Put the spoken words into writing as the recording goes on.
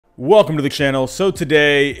Welcome to the channel. So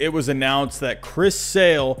today it was announced that Chris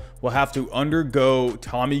Sale will have to undergo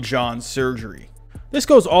Tommy John surgery. This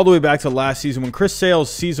goes all the way back to last season when Chris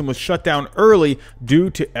Sale's season was shut down early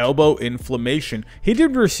due to elbow inflammation. He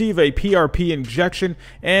did receive a PRP injection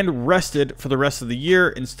and rested for the rest of the year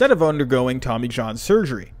instead of undergoing Tommy John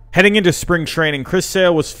surgery. Heading into spring training, Chris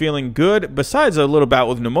Sale was feeling good. Besides a little bout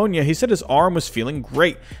with pneumonia, he said his arm was feeling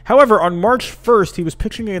great. However, on March 1st, he was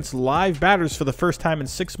pitching against live batters for the first time in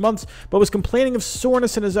 6 months, but was complaining of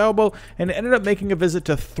soreness in his elbow and ended up making a visit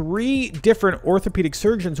to 3 different orthopedic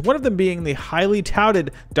surgeons, one of them being the highly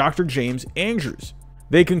touted Dr. James Andrews.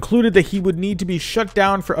 They concluded that he would need to be shut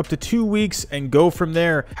down for up to 2 weeks and go from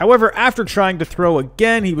there. However, after trying to throw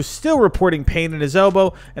again, he was still reporting pain in his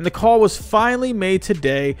elbow, and the call was finally made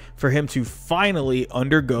today for him to finally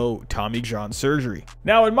undergo Tommy John surgery.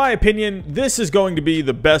 Now, in my opinion, this is going to be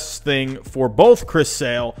the best thing for both Chris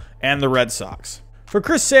Sale and the Red Sox. For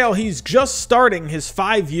Chris Sale, he's just starting his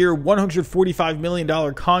 5-year, $145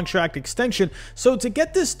 million contract extension, so to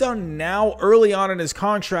get this done now, early on in his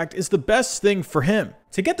contract, is the best thing for him.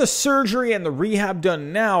 To get the surgery and the rehab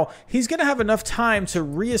done now, he's going to have enough time to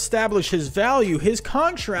reestablish his value. His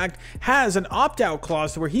contract has an opt-out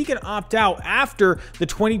clause where he can opt out after the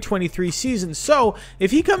 2023 season. So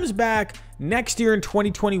if he comes back next year in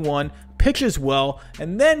 2021, pitches well,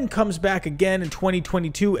 and then comes back again in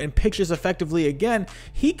 2022 and pitches effectively again,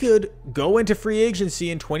 he could go into free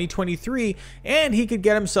agency in 2023 and he could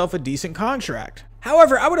get himself a decent contract.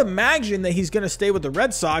 However, I would imagine that he's going to stay with the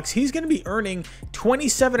Red Sox. He's going to be earning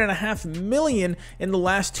 $27.5 million in the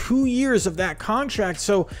last 2 years of that contract,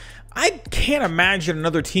 so I can't imagine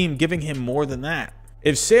another team giving him more than that.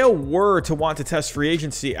 If Sale were to want to test free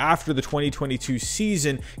agency after the 2022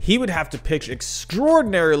 season, he would have to pitch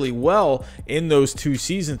extraordinarily well in those 2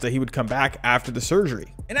 seasons that he would come back after the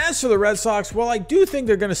surgery. And as for the Red Sox, while I do think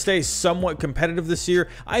they're going to stay somewhat competitive this year,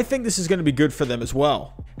 I think this is going to be good for them as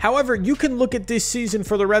well. However, you can look at this season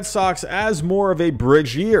for the Red Sox as more of a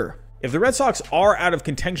bridge year. If the Red Sox are out of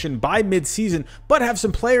contention by mid-season, but have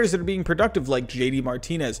some players that are being productive like JD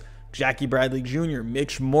Martinez, Jackie Bradley Jr.,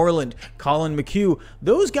 Mitch Moreland, Colin McHugh,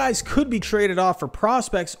 those guys could be traded off for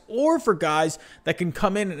prospects or for guys that can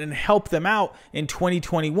come in and help them out in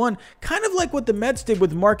 2021, kind of like what the Mets did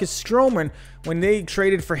with Marcus Stroman when they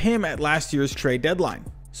traded for him at last year's trade deadline.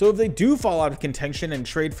 So if they do fall out of contention and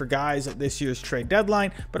trade for guys at this year's trade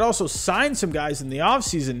deadline, but also sign some guys in the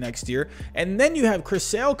offseason next year, and then you have Chris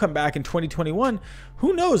Sale come back in 2021,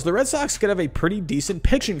 who knows, the Red Sox could have a pretty decent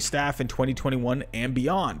pitching staff in 2021 and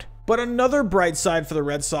beyond. But another bright side for the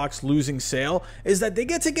Red Sox losing Sale is that they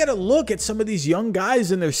get a look at some of these young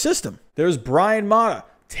guys in their system. There's Brian Mata,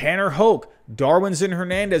 Tanner Hoke, Darwinzon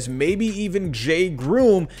Hernandez, maybe even Jay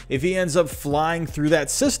Groom if he ends up flying through that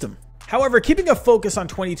system. However, keeping a focus on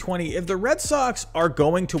 2020, if the Red Sox are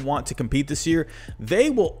going to want to compete this year, they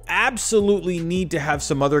will absolutely need to have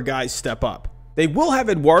some other guys step up. They will have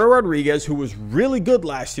Eduardo Rodriguez, who was really good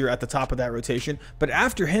last year at the top of that rotation, but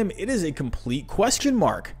after him, it is a complete question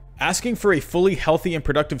mark. Asking for a fully healthy and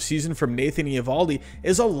productive season from Nathan Eovaldi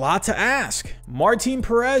is a lot to ask. Martin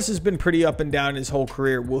Perez has been pretty up and down his whole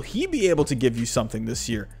career. Will he be able to give you something this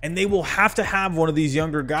year? And they will have to have one of these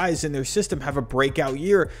younger guys in their system have a breakout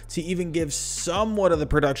year to even give somewhat of the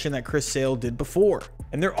production that Chris Sale did before.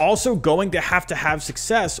 And they're also going to have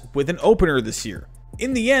success with an opener this year.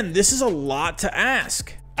 In the end, this is a lot to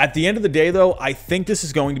ask. At the end of the day, though, I think this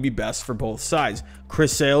is going to be best for both sides.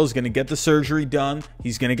 Chris Sale is going to get the surgery done.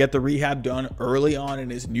 He's going to get the rehab done early on in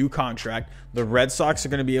his new contract. The Red Sox are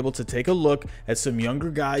going to be able to take a look at some younger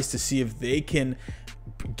guys to see if they can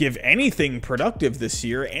give anything productive this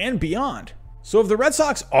year and beyond. So if the Red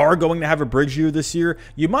Sox are going to have a bridge year this year,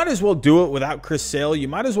 you might as well do it without Chris Sale. You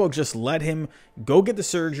might as well just let him go get the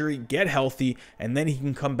surgery, get healthy, and then he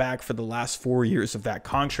can come back for the last 4 years of that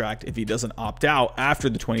contract if he doesn't opt out after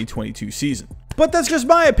the 2022 season. But that's just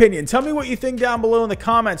my opinion. Tell me what you think down below in the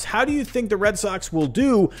comments. How do you think the Red Sox will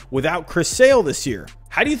do without Chris Sale this year?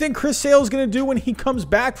 How do you think Chris Sale is going to do when he comes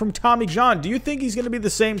back from Tommy John? Do you think he's going to be the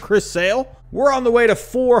same Chris Sale? We're on the way to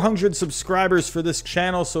 400 subscribers for this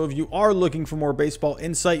channel, so if you are looking for more baseball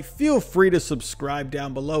insight, feel free to subscribe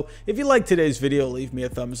down below. If you liked today's video, leave me a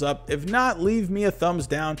thumbs up. If not, leave me a thumbs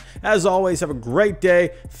down. As always, have a great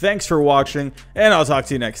day. Thanks for watching, and I'll talk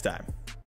to you next time.